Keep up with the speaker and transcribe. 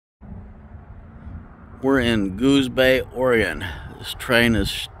We're in Coos Bay, Oregon. This train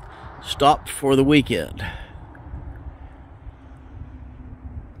is stopped for the weekend.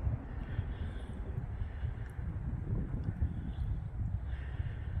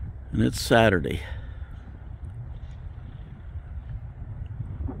 And it's Saturday.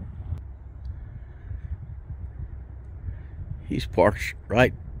 He's parked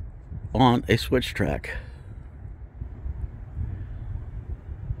right on a switch track.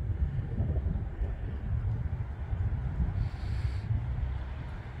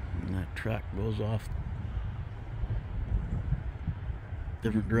 And that track goes off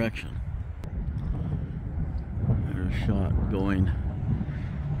different direction. There's a shot going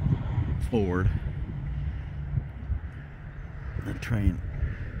forward. The train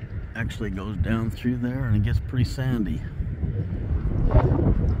actually goes down through there and it gets pretty sandy.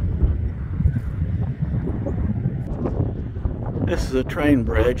 This is a train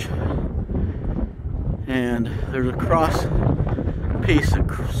bridge, and there's a cross piece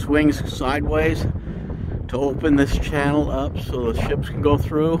that swings sideways to open this channel up so the ships can go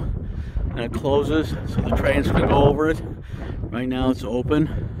through, and it closes so the trains can go over it. Right now it's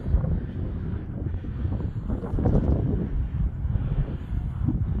open.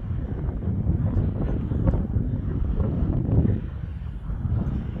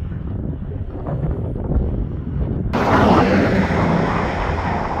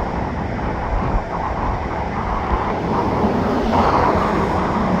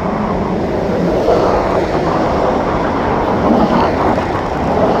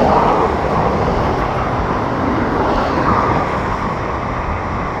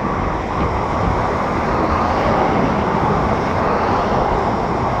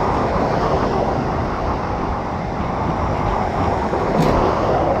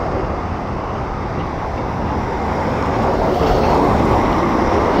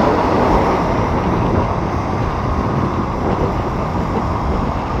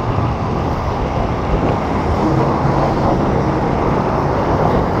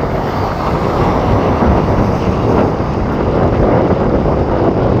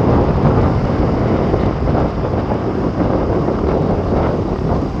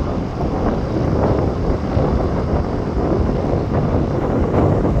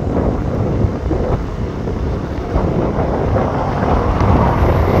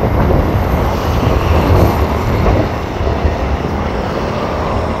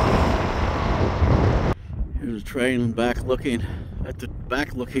 Train back looking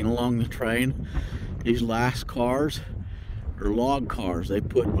along the train. These last cars are log cars. They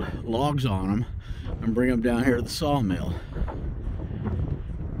put logs on them and bring them down here to the sawmill.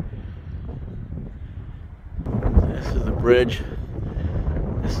 This is the bridge.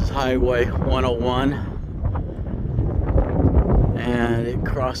 This is Highway 101, and it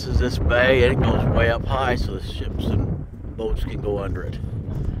crosses this bay and it goes way up high so the ships and boats can go under it.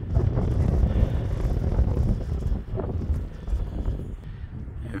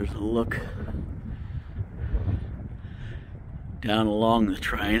 Here's a look down along the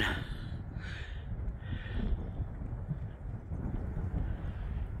train.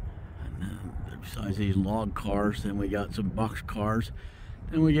 And besides these log cars, then we got some box cars.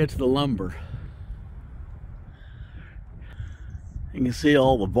 Then we get to the lumber. You can see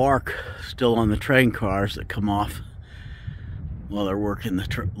all the bark still on the train cars that come off while they're working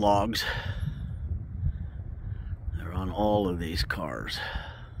the logs. They're on all of these cars.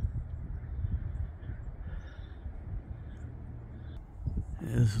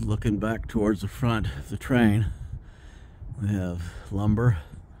 This is looking back towards the front of the train. We have lumber,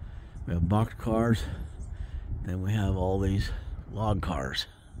 we have box cars, then we have all these log cars.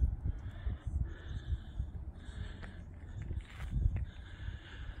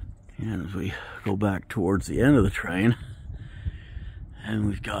 And as we go back towards the end of the train, and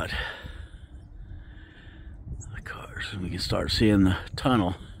we've got the cars, and we can start seeing the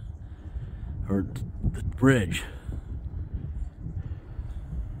tunnel, or the bridge.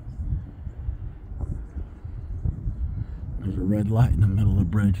 There's a red light in the middle of the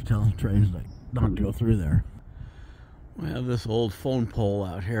bridge telling trains not to go through there. We have this old phone pole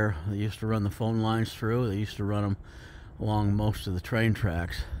out here. They used to run the phone lines through. They used to run them along most of the train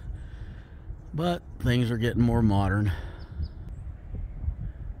tracks. But things are getting more modern.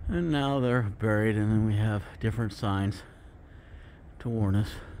 And now they're buried, and then we have different signs to warn us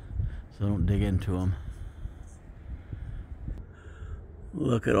so don't dig into them.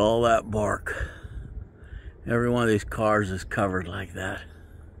 Look at all that bark. Every one of these cars is covered like that.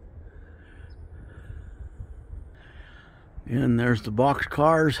 And there's the box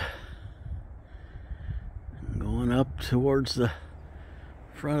cars going up towards the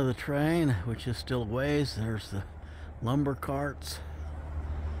front of the train, which is still ways. There's the lumber carts.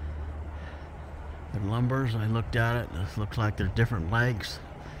 They're lumbers. I looked at it. This looks like there's different lengths.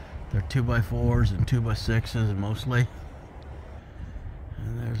 They're 2x4s and 2x6s mostly.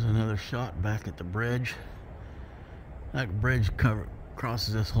 And there's another shot back at the bridge. That bridge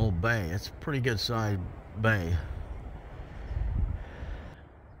crosses this whole bay. It's a pretty good sized bay.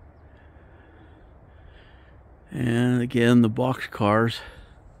 And again, the box cars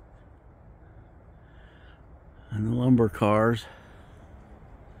and the lumber cars.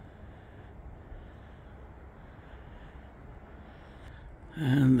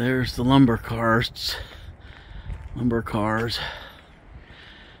 And there's the lumber cars.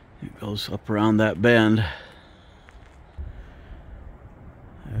 It goes up around that bend.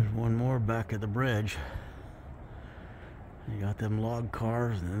 There's one more back at the bridge. You got them log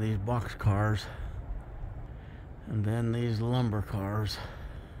cars and then these box cars. And then these lumber cars.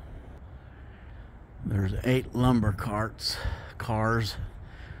 There's 8 lumber cars,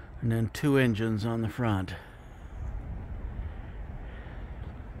 and then 2 engines on the front.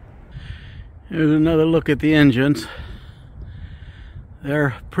 Here's another look at the engines.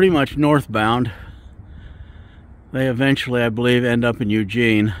 They're pretty much northbound. They eventually, I believe, end up in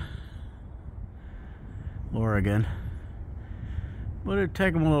Eugene, Oregon. But it'd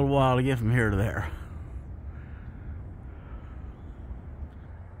take them a little while to get from here to there.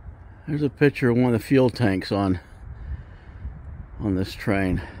 There's a picture of one of the fuel tanks on this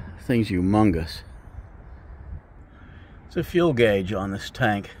train. The thing's humongous. It's a fuel gauge on this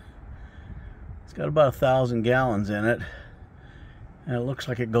tank. It's got about 1,000 gallons in it, and it looks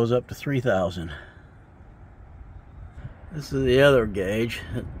like it goes up to 3,000. This is the other gauge.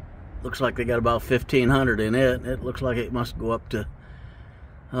 It looks like they got about 1,500 in it. It looks like it must go up to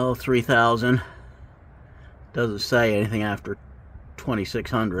 3,000. Doesn't say anything after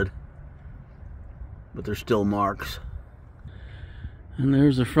 2,600, but there's still marks. And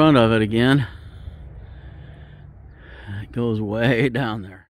there's the front of it again. It goes way down there.